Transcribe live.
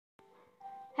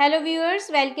Hello viewers,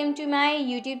 welcome to my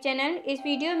YouTube channel. इस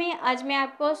video में आज मैं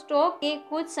आपको स्ट्रोक के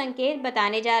कुछ संकेत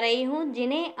बताने जा रही हूं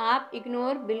जिन्हें आप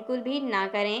इग्नोर बिल्कुल भी ना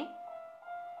करें।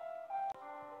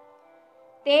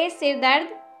 तेज सिर दर्द,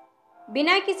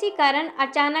 बिना किसी कारण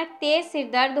अचानक तेज सिर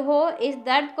दर्द हो, इस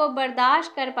दर्द को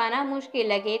बर्दाश्त कर पाना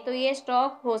मुश्किल लगे तो ये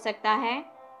स्ट्रोक हो सकता है।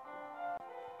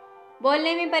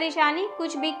 बोलने में परेशानी,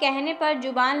 कुछ भी कहने पर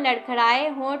जुबान लड़खड़ाए,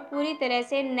 होंठ पूरी तरह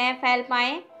से न फैल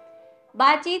पाएं,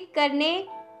 बातचीत करने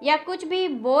या कुछ भी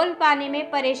बोल पाने में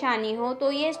परेशानी हो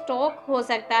तो ये स्ट्रोक हो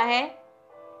सकता है।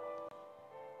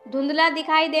 धुंधला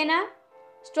दिखाई देना,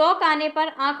 स्ट्रोक आने पर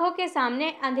आंखों के सामने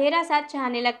अंधेरा सा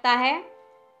छाने लगता है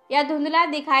या धुंधला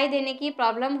दिखाई देने की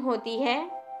प्रॉब्लम होती है।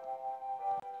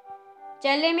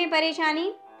 चलने में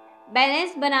परेशानी,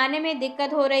 बैलेंस बनाने में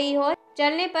दिक्कत हो रही हो,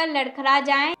 चलने पर लड़खड़ा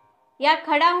जाएं या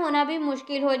खड़ा होना भी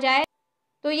मुश्किल हो जाए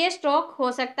तो ये स्ट्रोक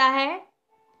हो सकता है।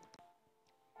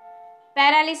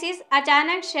 पैरालिसिस,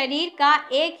 अचानक शरीर का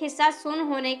एक हिस्सा सुन्न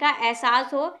होने का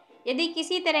एहसास हो, यदि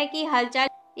किसी तरह की हलचल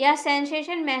या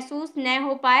सेंसेशन महसूस न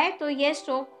हो पाए तो यह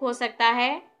स्ट्रोक हो सकता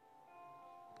है।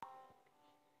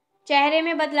 चेहरे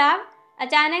में बदलाव,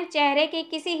 अचानक चेहरे के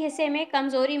किसी हिस्से में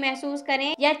कमजोरी महसूस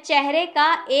करें या चेहरे का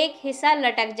एक हिस्सा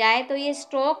लटक जाए तो ये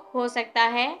स्ट्रोक हो सकता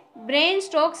है। ब्रेन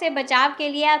स्ट्रोक से बचाव के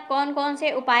लिए आप कौन कौन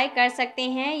से उपाय कर सकते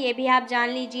हैं ये भी आप जान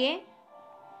लीजिए।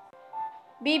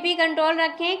 बीपी कंट्रोल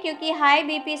रखें क्योंकि हाई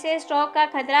बीपी से स्ट्रोक का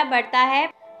खतरा बढ़ता है।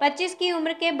 25 की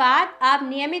उम्र के बाद आप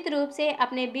नियमित रूप से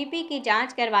अपने बीपी की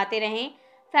जांच करवाते रहें।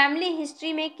 फैमिली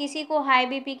हिस्ट्री में किसी को हाई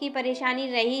बीपी की परेशानी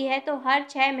रही है तो हर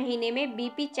 6 महीने में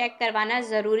बीपी चेक करवाना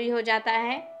ज़रूरी हो जाता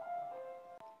है।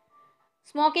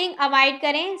 स्मोकिंग अवॉइड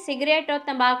करें, सिगरेट और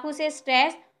तंबाकू से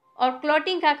स्ट्रेस और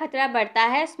क्लॉटिंग का खतरा बढ़ता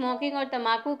है। स्मोकिंग और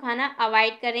तंबाकू खाना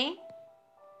अवॉइड करें।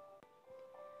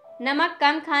 नमक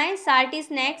कम खाएं, साल्टी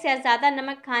स्नैक्स या ज़्यादा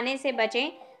नमक खाने से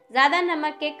बचें। ज़्यादा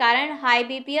नमक के कारण हाई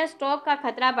बीपी और स्ट्रोक का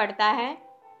खतरा बढ़ता है।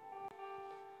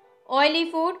 ऑयली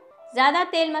फूड, ज़्यादा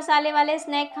तेल मसाले वाले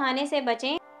स्नैक खाने से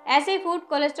बचें। ऐसे फूड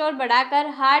कोलेस्ट्रॉल बढ़ाकर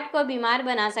हार्ट को बीमार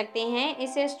बना सकते हैं,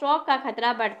 इससे स्ट्रोक का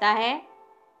खतरा बढ़ता है।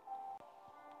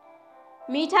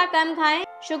 मीठा कम खाएं,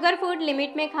 शुगर फूड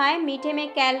लिमिट में खाएं। मीठे में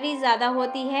कैलोरी ज़्यादा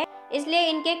होती है, इसलिए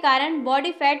इनके कारण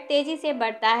बॉडी फैट तेज़ी से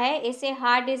बढ़ता है, इससे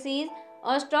हार्ट डिजीज़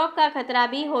और स्ट्रोक का खतरा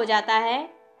भी हो जाता है।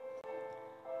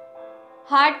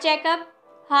 Heart checkup,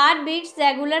 heart beats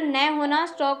regular न होना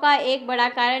स्ट्रोक का एक बड़ा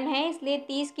कारण है, इसलिए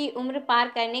 30 की उम्र पार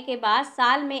करने के बाद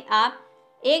साल में आप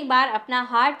एक बार अपना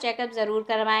हार्ट चेकअप ज़रूर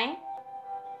करवाएं।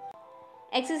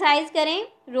 एक्सरसाइज करें,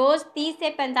 रोज़ 30 से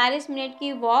 45 मिनट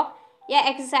की वॉक या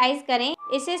एक्सरसाइज करें,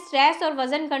 इससे स्ट्रेस और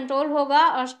वज़न कंट्रोल होगा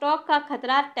और स्ट्रोक का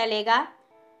खतरा टलेगा।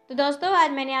 तो दोस्तों,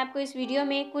 आज मैंने आपको इस वीडियो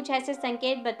में कुछ ऐसे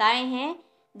संकेत बताए हैं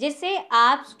जिससे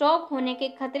आप स्ट्रोक होने के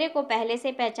खतरे को पहले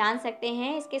से पहचान सकते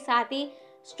हैं। इसके साथ ही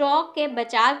स्ट्रोक के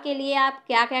बचाव के लिए आप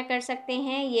क्या क्या कर सकते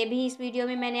हैं ये भी इस वीडियो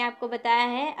में मैंने आपको बताया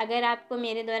है। अगर आपको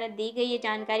मेरे द्वारा दी गई ये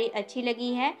जानकारी अच्छी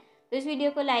लगी है तो इस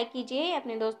वीडियो को लाइक कीजिए,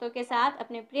 अपने दोस्तों के साथ,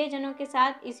 अपने प्रियजनों के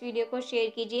साथ इस वीडियो को शेयर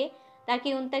कीजिए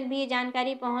ताकि उन तक भी ये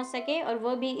जानकारी पहुँच सके और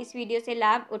वो भी इस वीडियो से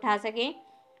लाभ उठा सकें।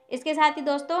 इसके साथ ही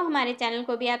दोस्तों, हमारे चैनल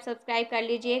को भी आप सब्सक्राइब कर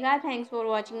लीजिएगा। Thanks for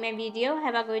watching my video.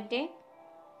 Have a good day.